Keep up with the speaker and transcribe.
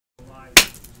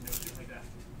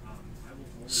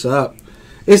Sup?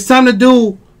 It's time to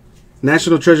do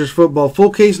National Treasures Football.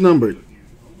 Full case numbered.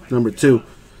 Number 2.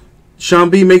 Sean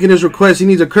B making his request. He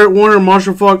needs a Kurt Warner,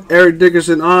 Marshall Faulk, Eric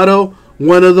Dickerson auto.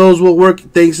 One of those will work.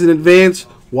 Thanks in advance.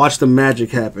 Watch the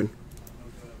magic happen.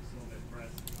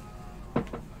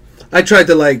 I tried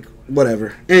to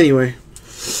whatever. Anyway.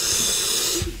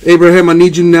 Abraham, I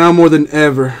need you now more than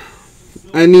ever.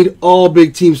 I need all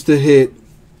big teams to hit.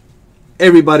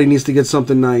 Everybody needs to get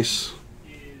something nice.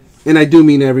 And I do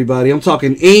mean everybody. I'm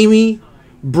talking Amy,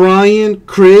 Brian,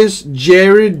 Chris,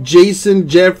 Jared, Jason,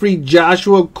 Jeffrey,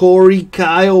 Joshua, Corey,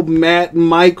 Kyle, Matt,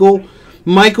 Michael,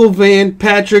 Van,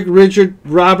 Patrick, Richard,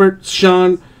 Robert,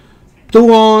 Sean,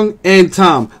 Thuong, and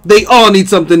Tom. They all need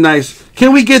something nice.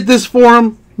 Can we get this for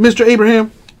them, Mr.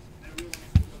 Abraham?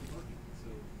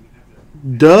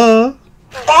 Duh.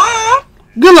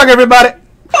 Good luck, everybody.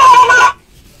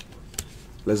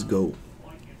 Let's go.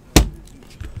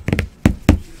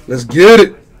 Let's get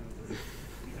it.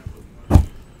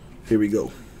 Here we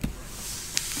go.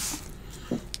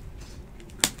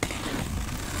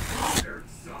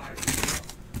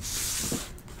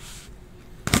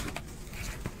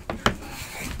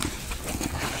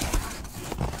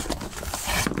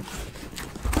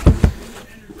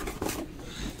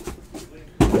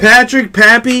 Patrick,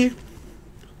 Pappy,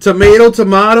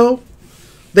 Tomato,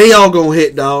 they all gonna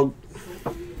hit, dog.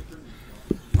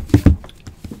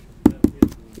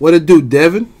 What it do,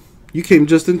 Devin? You came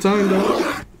just in time,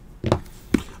 dog.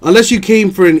 Unless you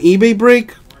came for an eBay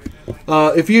break.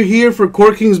 If you're here for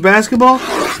Court Kings basketball,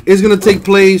 it's going to take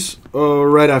place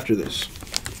right after this.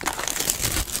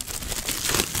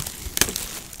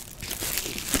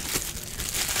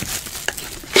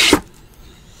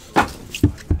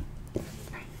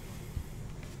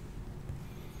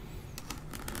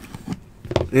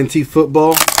 NT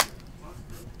football.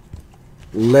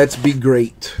 Let's be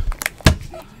great.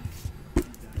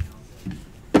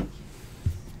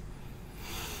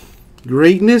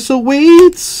 Greatness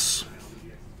awaits.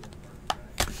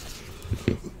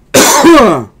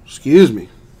 Excuse me.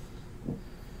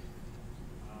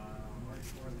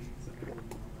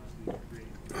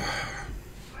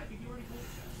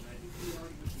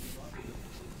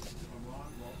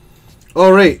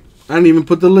 All right, I didn't even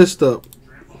put the list up.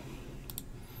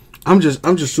 I'm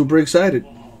just super excited.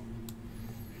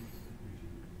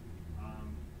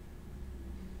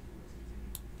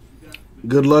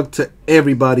 Good luck to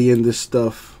everybody in this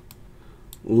stuff.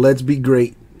 Let's be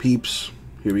great, peeps.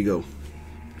 Here we go.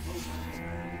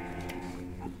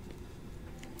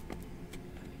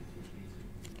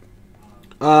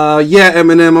 Yeah,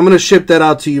 Eminem, I'm going to ship that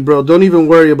out to you, bro. Don't even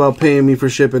worry about paying me for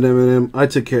shipping, Eminem. I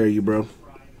took care of you, bro.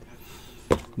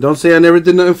 Don't say I never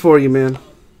did nothing for you, man.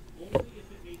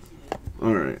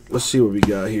 All right, let's see what we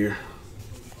got here.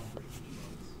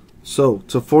 So,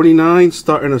 to 49,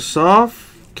 starting us off.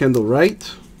 Kendall Wright.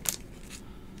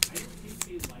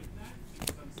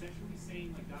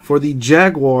 For the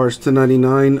Jaguars to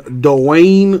 99,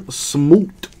 Dwayne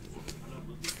Smoot.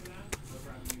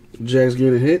 Jags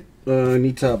getting a hit.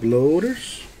 Need top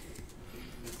loaders.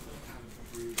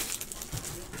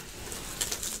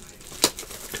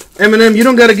 Eminem, you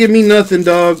don't got to give me nothing,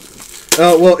 dog.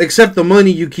 Well, except the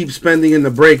money you keep spending in the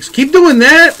breaks. Keep doing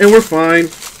that, and we're fine.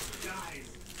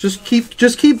 Just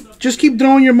keep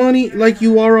throwing your money like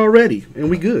you are already, and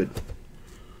we good.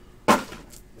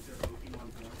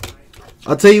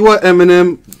 I'll tell you what,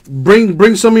 Eminem,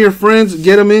 bring some of your friends,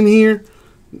 get them in here,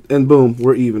 and boom,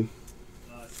 we're even.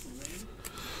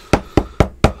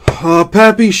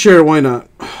 Pappy, sure, why not?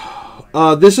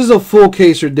 This is a full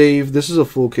caser, Dave. This is a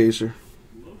full caser.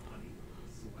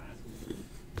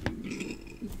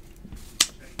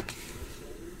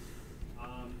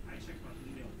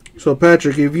 So,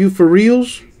 Patrick, if you for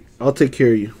reals, I'll take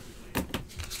care of you.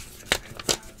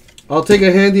 I'll take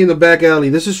a handy in the back alley.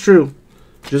 This is true.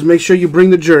 Just make sure you bring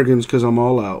the Jergens, because I'm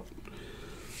all out.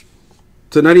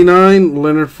 To 99,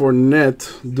 Leonard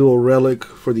Fournette, dual relic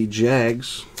for the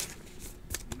Jags.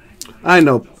 I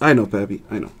know, Pappy,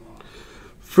 I know.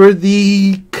 For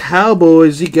the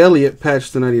Cowboys, Zeke Elliott, patch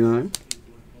to 99.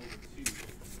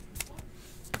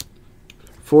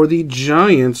 For the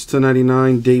Giants, to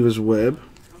 99, Davis Webb.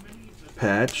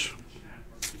 Patch.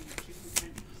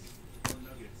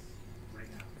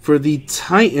 For the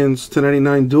Titans to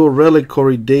 99, dual relic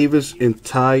Corey Davis and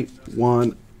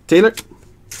Tywan Taylor.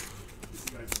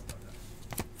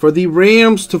 For the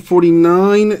Rams to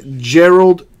 49,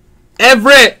 Gerald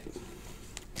Everett.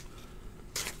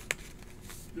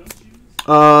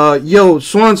 Yo,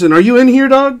 Swanson, are you in here,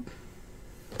 dog?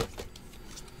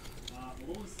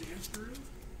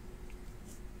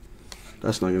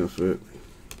 That's not gonna fit.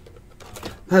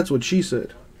 That's what she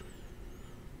said.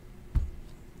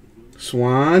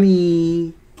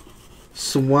 Swanee.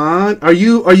 Swan. Are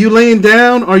you laying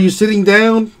down? Are you sitting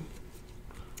down?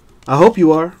 I hope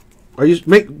you are.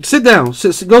 Sit down.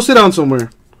 Go sit down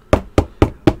somewhere.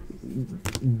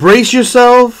 Brace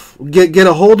yourself. Get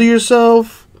a hold of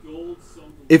yourself.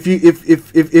 If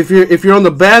you're on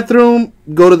the bathroom,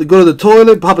 go to the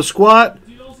toilet, pop a squat,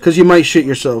 because you might shit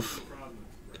yourself.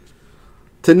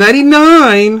 To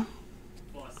 99,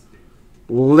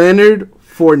 Leonard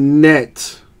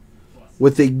Fournette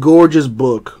with a gorgeous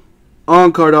book,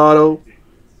 on-card auto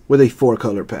with a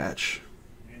 4-color patch.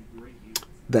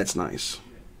 That's nice.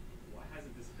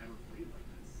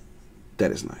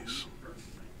 That is nice.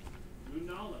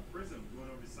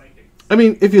 I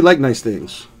mean, if you like nice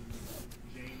things.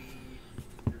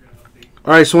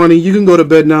 All right, Swanee, you can go to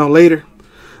bed now. Later.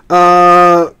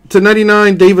 To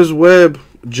 99, Davis Webb,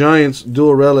 Giants,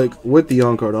 dual relic with the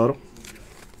on-card auto.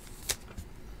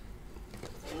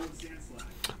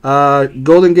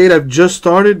 Golden Gate, I've just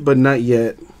started, but not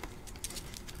yet.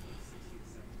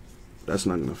 That's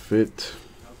not going to fit.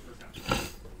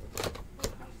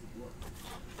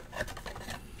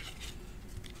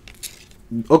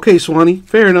 Okay, Swanee.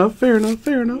 Fair enough, fair enough,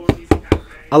 fair enough.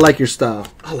 I like your style.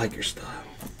 I like your style.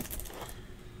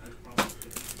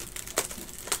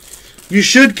 You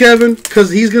should, Kevin,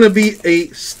 because he's going to be a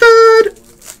stud.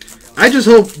 I just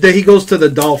hope that he goes to the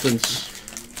Dolphins.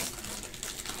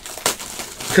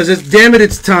 Because, damn it,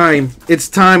 it's time. It's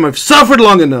time. I've suffered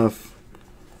long enough.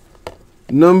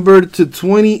 Numbered to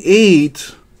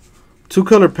 28.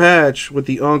 2-color patch with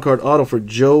the on-card auto for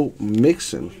Joe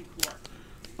Mixon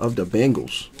of the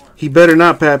Bengals. He better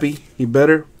not, Pappy. He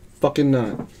better fucking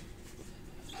not.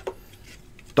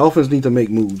 Dolphins need to make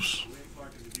moves.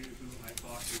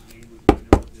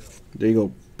 There you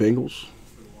go, Bengals.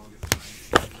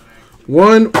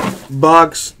 One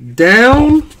box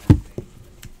down.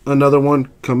 Another one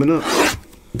coming up.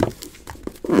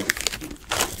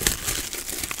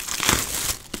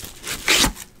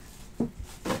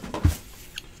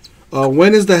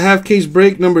 When is the half case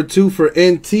break number 2 for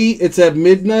NT? It's at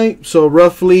midnight, so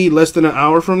roughly less than an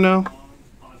hour from now.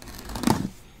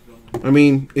 I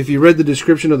mean, if you read the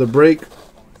description of the break,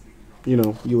 you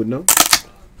know, you would know.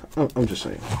 I'm just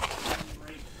saying.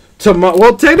 Tomorrow.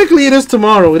 Well, technically it is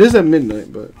tomorrow. It is at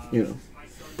midnight, but you know.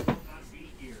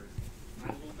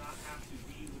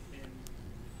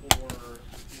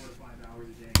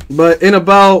 But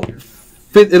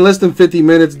in less than 50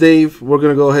 minutes, Dave, we're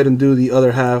gonna go ahead and do the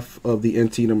other half of the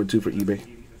NT number 2 for eBay.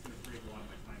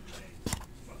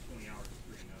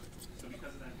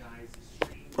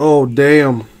 Oh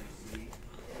damn!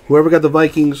 Whoever got the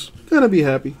Vikings gonna be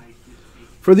happy.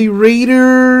 For the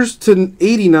Raiders to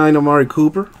 89, Amari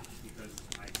Cooper.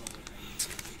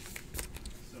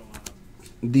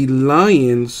 The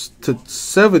Lions to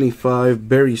 75,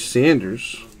 Barry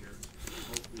Sanders.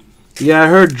 Yeah, I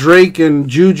heard Drake and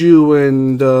Juju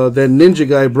and that Ninja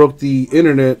guy broke the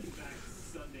internet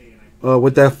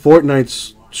with that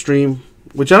Fortnite stream.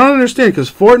 Which I don't understand because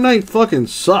Fortnite fucking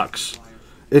sucks.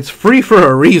 It's free for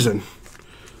a reason.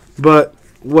 But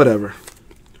whatever.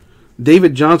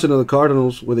 David Johnson of the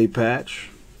Cardinals with a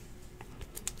patch.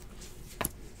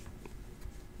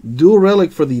 Dual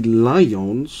relic for the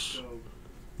Lions.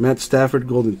 Matt Stafford,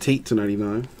 Golden Tate to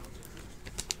 99.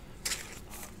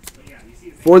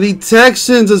 For the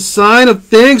Texans, a sign of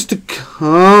things to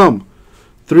come.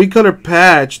 3-color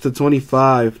patch to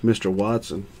 25, Mr.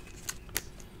 Watson.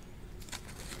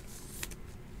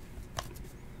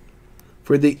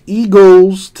 For the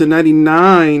Eagles to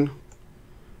 99,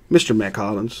 Mr. Mac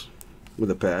Hollins with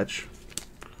a patch.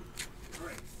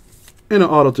 And an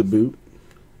auto to boot.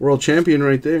 World champion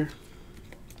right there.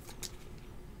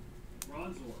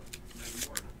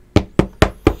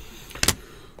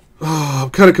 Oh, I'm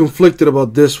kind of conflicted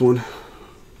about this one.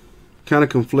 Kind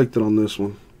of conflicted on this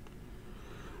one.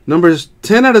 Numbers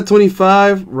 10 out of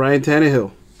 25, Ryan Tannehill.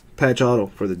 Patch auto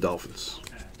for the Dolphins.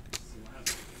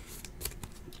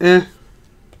 Better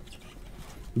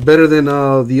than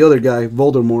the other guy,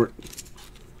 Voldemort,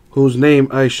 whose name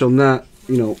I shall not,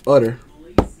 utter.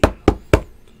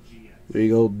 There you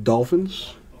go,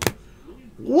 Dolphins.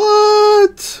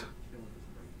 What?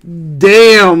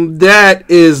 Damn, that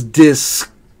is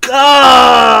disgusting.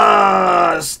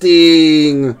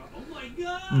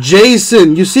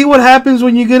 Jason, you see what happens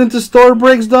when you get into store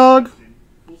breaks, dog?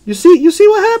 You see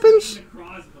what happens?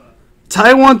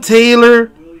 Taiwan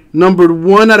Taylor, numbered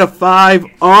 1 out of 5,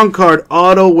 on-card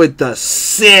auto with the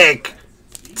sick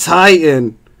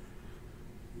Titan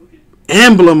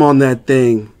emblem on that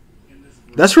thing.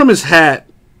 That's from his hat,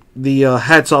 the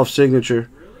hats off signature.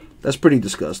 That's pretty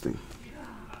disgusting.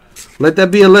 Let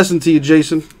that be a lesson to you,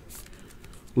 Jason.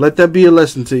 Let that be a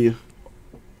lesson to you.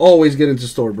 Always get into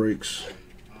store breaks.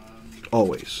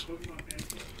 Always.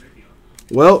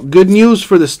 Well, good news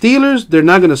for the Steelers. They're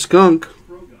not going to skunk.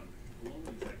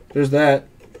 There's that.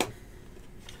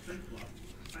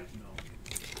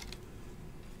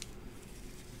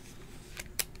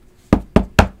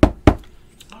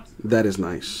 That is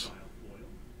nice.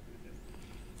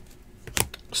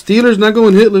 Steelers not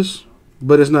going hitless,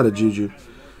 but it's not a juju.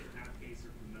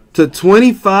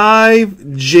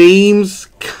 /25, James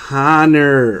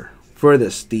Conner for the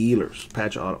Steelers.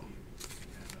 Patch auto.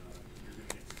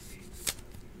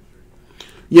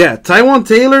 Yeah, Tyrod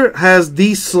Taylor has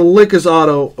the slickest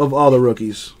auto of all the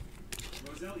rookies.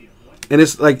 And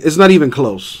it's not even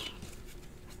close.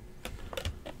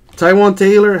 Tyrod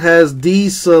Taylor has the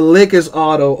slickest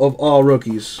auto of all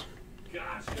rookies.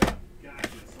 Gotcha. So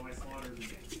I slaughtered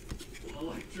the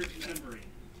electric memory.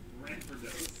 Ran for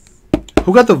dose.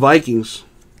 Who got the Vikings?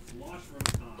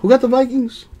 Who got the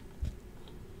Vikings?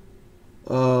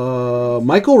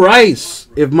 Michael Rice.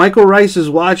 If Michael Rice is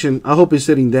watching, I hope he's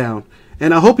sitting down.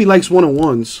 And I hope he likes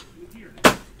one-on-ones.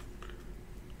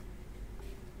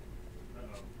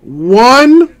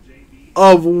 One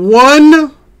of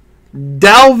one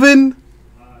Dalvin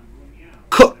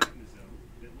Cook.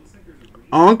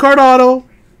 On-card auto.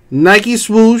 Nike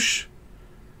swoosh.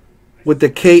 With the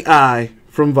KI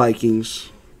from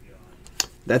Vikings.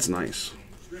 That's nice.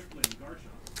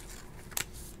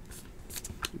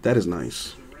 That is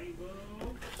nice.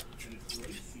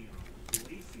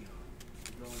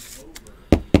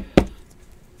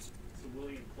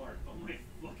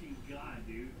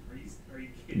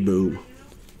 Boom.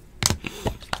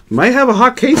 Might have a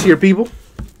hot case here, people.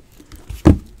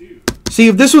 See,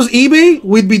 if this was eBay,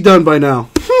 we'd be done by now.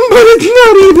 But it's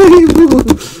not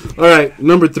eBay. All right,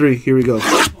 number 3. Here we go.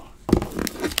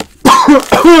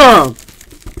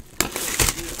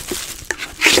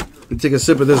 Let me take a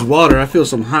sip of this water. I feel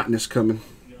some hotness coming.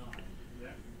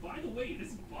 By the way,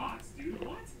 this box, dude,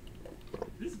 what?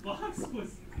 This box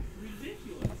was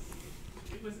ridiculous.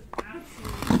 It was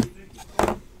absolutely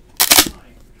ridiculous.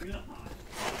 My God.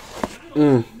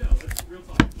 No, that's real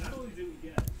talk. Not only did we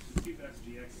get the 2 fast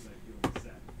GXs I feel in the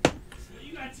set, but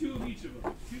you got 2 of each of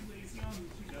them. 2 Laceons and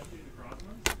 2 Dusty in the cross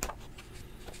ones.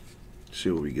 See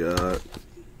what we got.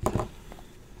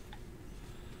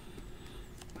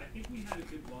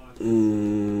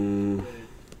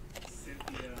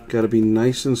 Gotta be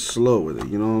nice and slow with it,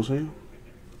 you know what I'm saying?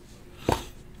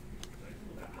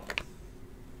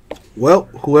 Well,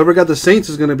 whoever got the Saints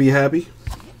is gonna be happy.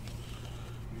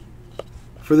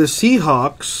 For the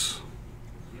Seahawks,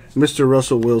 Mr.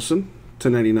 Russell Wilson,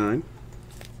 /99.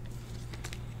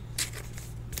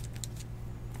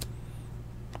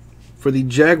 For the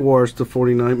Jaguars,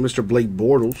 /49, Mr. Blake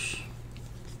Bortles.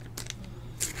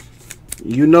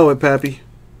 You know it, Pappy.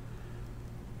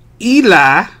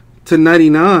 Eli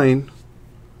 /99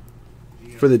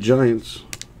 for the Giants.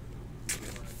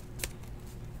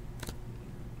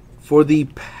 For the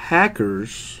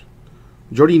Packers,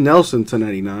 Jordy Nelson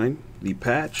 /99, the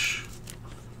patch.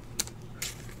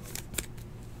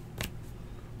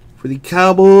 For the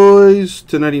Cowboys,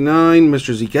 /99,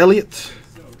 Mr. Zeke Elliott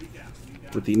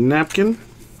with the napkin.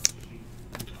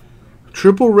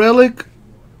 Triple relic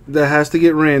that has to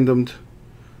get randomed.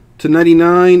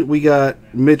 /99, we got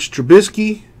Mitch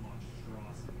Trubisky,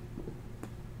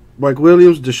 Mike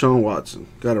Williams, Deshaun Watson.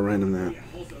 Got to random that.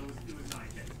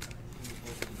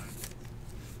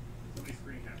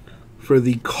 For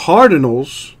the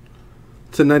Cardinals,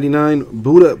 /99,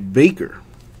 Buda Baker.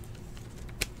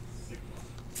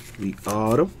 The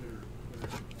auto.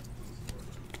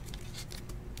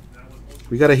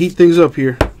 We got to heat things up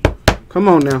here. Come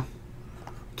on now.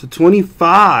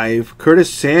 /25,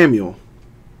 Curtis Samuel.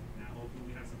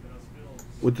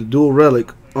 With the dual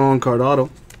relic on card auto.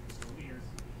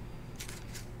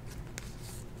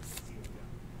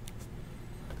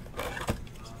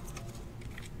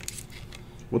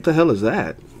 What the hell is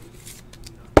that?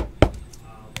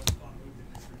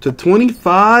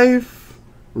 /25,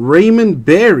 Raymond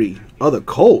Berry. Oh, the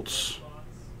Colts.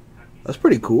 That's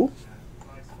pretty cool.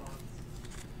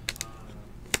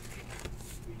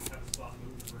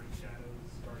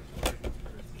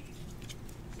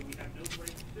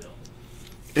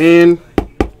 And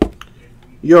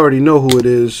you already know who it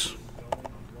is.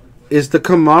 It's the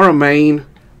Kamara main.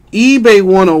 eBay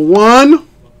 101.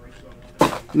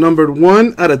 Numbered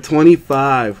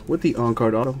 1/25 with the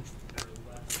on-card auto.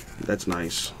 That's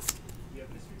nice.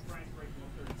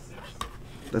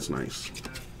 That's nice.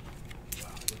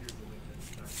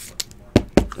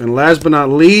 And last but not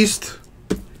least,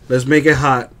 let's make it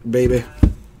hot, baby.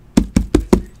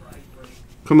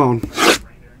 Come on.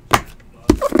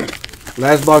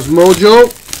 Last box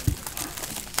mojo.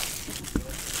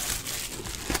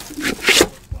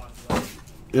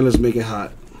 And let's make it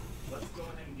hot. Let's go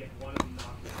ahead and get one of them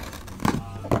knocked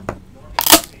out. Normally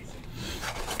facing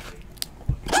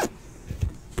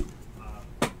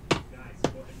guys, go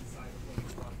ahead and decide before you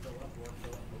spot fill up or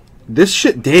fill up. This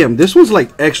shit, damn, this one's like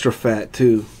extra fat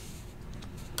too.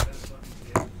 Yes,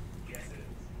 it is.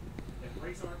 If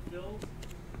breaks aren't filled,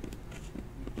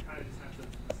 we kind of just have to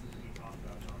listen to me talk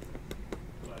about nonsense.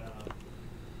 But,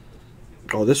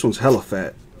 Oh, this one's hella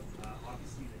fat.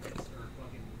 obviously the hits are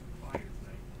fucking fire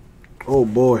tonight. Oh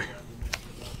boy.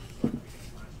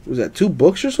 Was that 2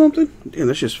 books or something? Damn,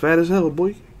 that's just fat as hell,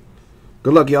 boy.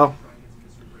 Good luck, y'all.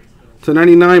 To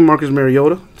 99, Marcus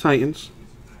Mariota, Titans.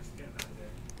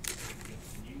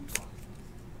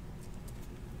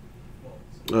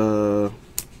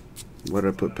 Where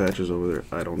did I put patches over there?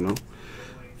 I don't know.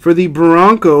 For the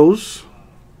Broncos,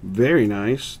 very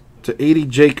nice. To 80,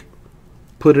 Jake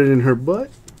put it in her butt.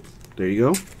 There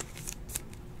you go.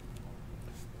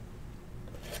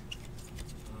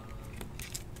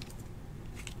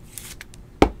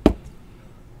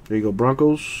 There you go,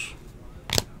 Broncos.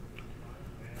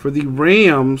 For the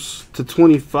Rams, to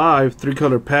 25,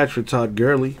 3-color patch for Todd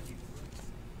Gurley.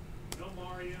 No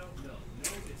Mario, no.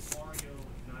 No, it's Mario,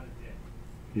 not a dick.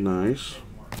 Nice.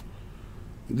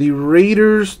 The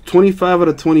Raiders, 25 out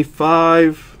of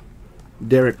 25,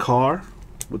 Derek Carr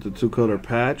with the 2-color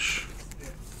patch.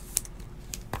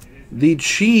 The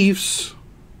Chiefs,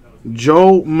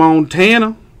 Joe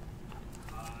Montana,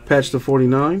 patch to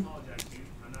 49.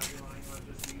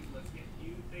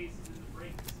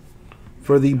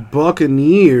 For the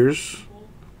Buccaneers,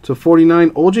 to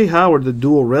 49, O.J. Howard, the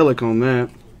dual relic on that.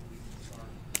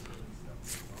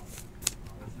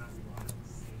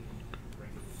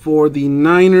 For the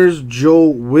Niners, Joe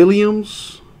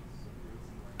Williams,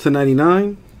 to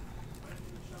 99.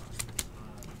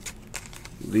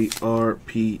 The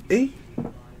RPA.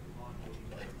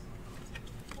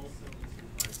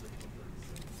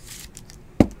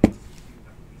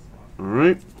 All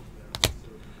right.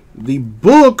 The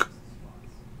book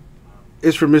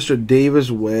is for Mr.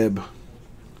 Davis Webb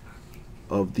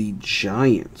of the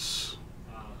Giants.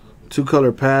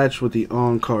 2-color patch with the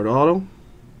on-card auto.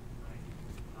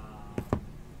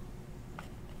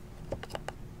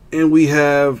 And we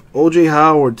have O.J.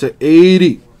 Howard to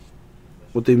 80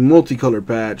 with a multicolor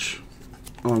patch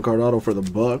on-card auto for the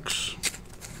Bucks.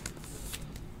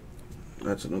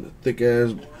 That's another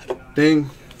thick-ass thing.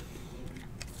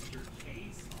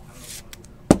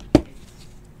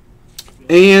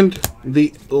 And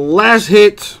the last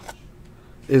hit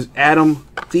is Adam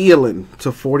Thielen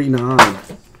to 49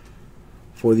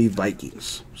 for the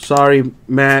Vikings. Sorry,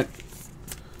 Matt.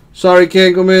 Sorry,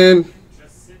 Kankelman.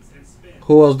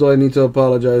 Who else do I need to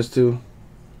apologize to?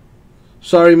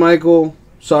 Sorry, Michael.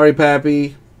 Sorry,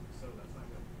 Pappy.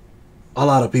 A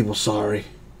lot of people sorry.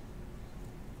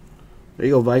 There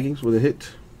you go, Vikings with a hit.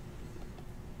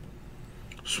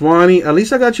 Swanee, at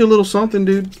least I got you a little something,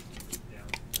 dude.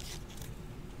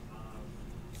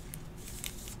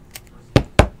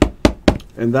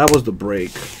 And that was the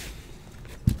break.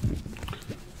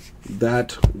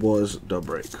 That was the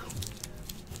break.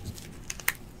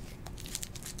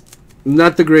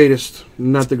 Not the greatest.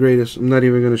 Not the greatest. I'm not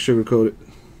even going to sugarcoat it.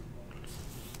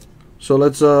 So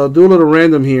let's do a little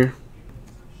random here.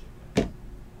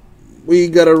 We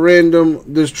got a random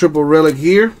this triple relic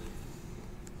here.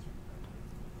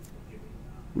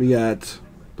 We got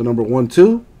the number 1,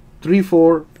 2, 3,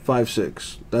 4, 5,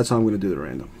 6. That's how I'm going to do the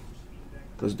random.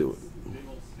 Let's do it.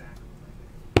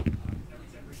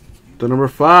 The number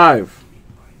 5.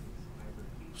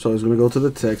 So it's going to go to the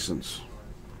Texans.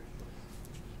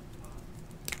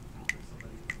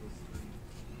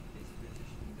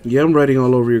 Yeah, I'm writing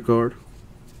all over your card.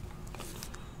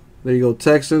 There you go,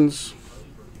 Texans.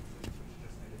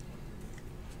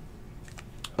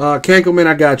 Kankelman,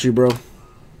 I got you, bro.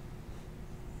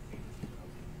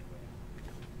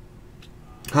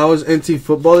 How is NT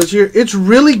football this year? It's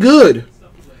really good.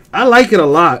 I like it a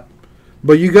lot.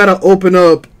 But you got to open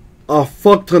up a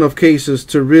fuck ton of cases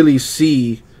to really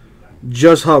see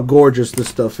just how gorgeous this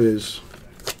stuff is.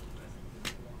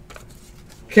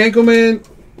 Kankelman,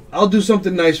 I'll do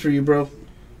something nice for you, bro.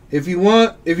 If you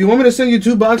want me to send you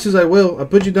 2 boxes, I will. I'll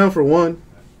put you down for 1.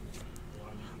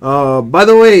 By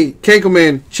the way,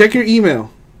 Kankelman, check your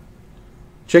email.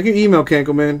 Check your email,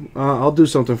 Kankelman. I'll do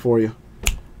something for you.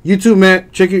 You too,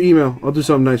 Matt. Check your email. I'll do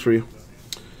something nice for you.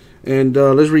 And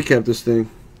let's recap this thing.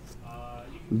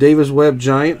 Davis Webb,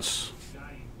 Giants.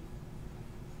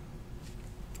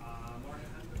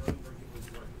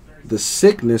 The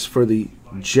sickness for the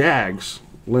Jags,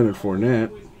 Leonard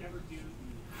Fournette.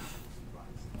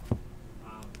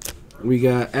 We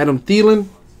got Adam Thielen,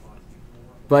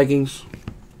 Vikings.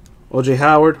 O.J.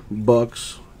 Howard,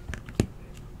 Bucks.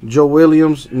 Joe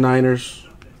Williams, Niners.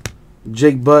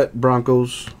 Jake Butt,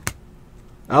 Broncos.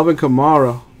 Alvin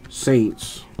Kamara,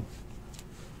 Saints.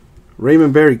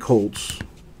 Raymond Berry, Colts.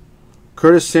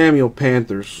 Curtis Samuel,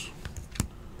 Panthers.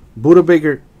 Buda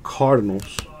Baker,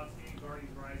 Cardinals.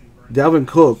 Dalvin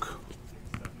Cook,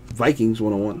 Vikings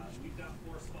 101.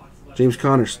 James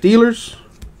Conner, Steelers.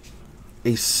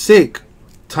 A sick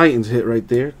Titans hit right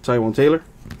there. Tyrone Taylor.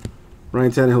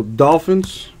 Ryan Tannehill,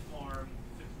 Dolphins.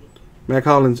 Mac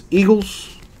Hollins,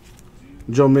 Eagles.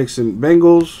 Joe Mixon,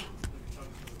 Bengals.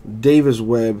 Davis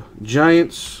Webb,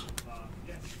 Giants.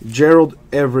 Gerald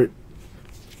Everett,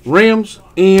 Rams.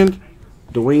 And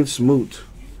Dwayne Smoot,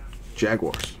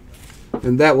 Jaguars.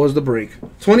 And that was the break.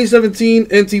 2017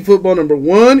 NT Football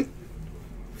 #1.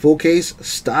 Full case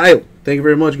style. Thank you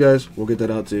very much, guys. We'll get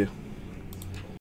that out to you.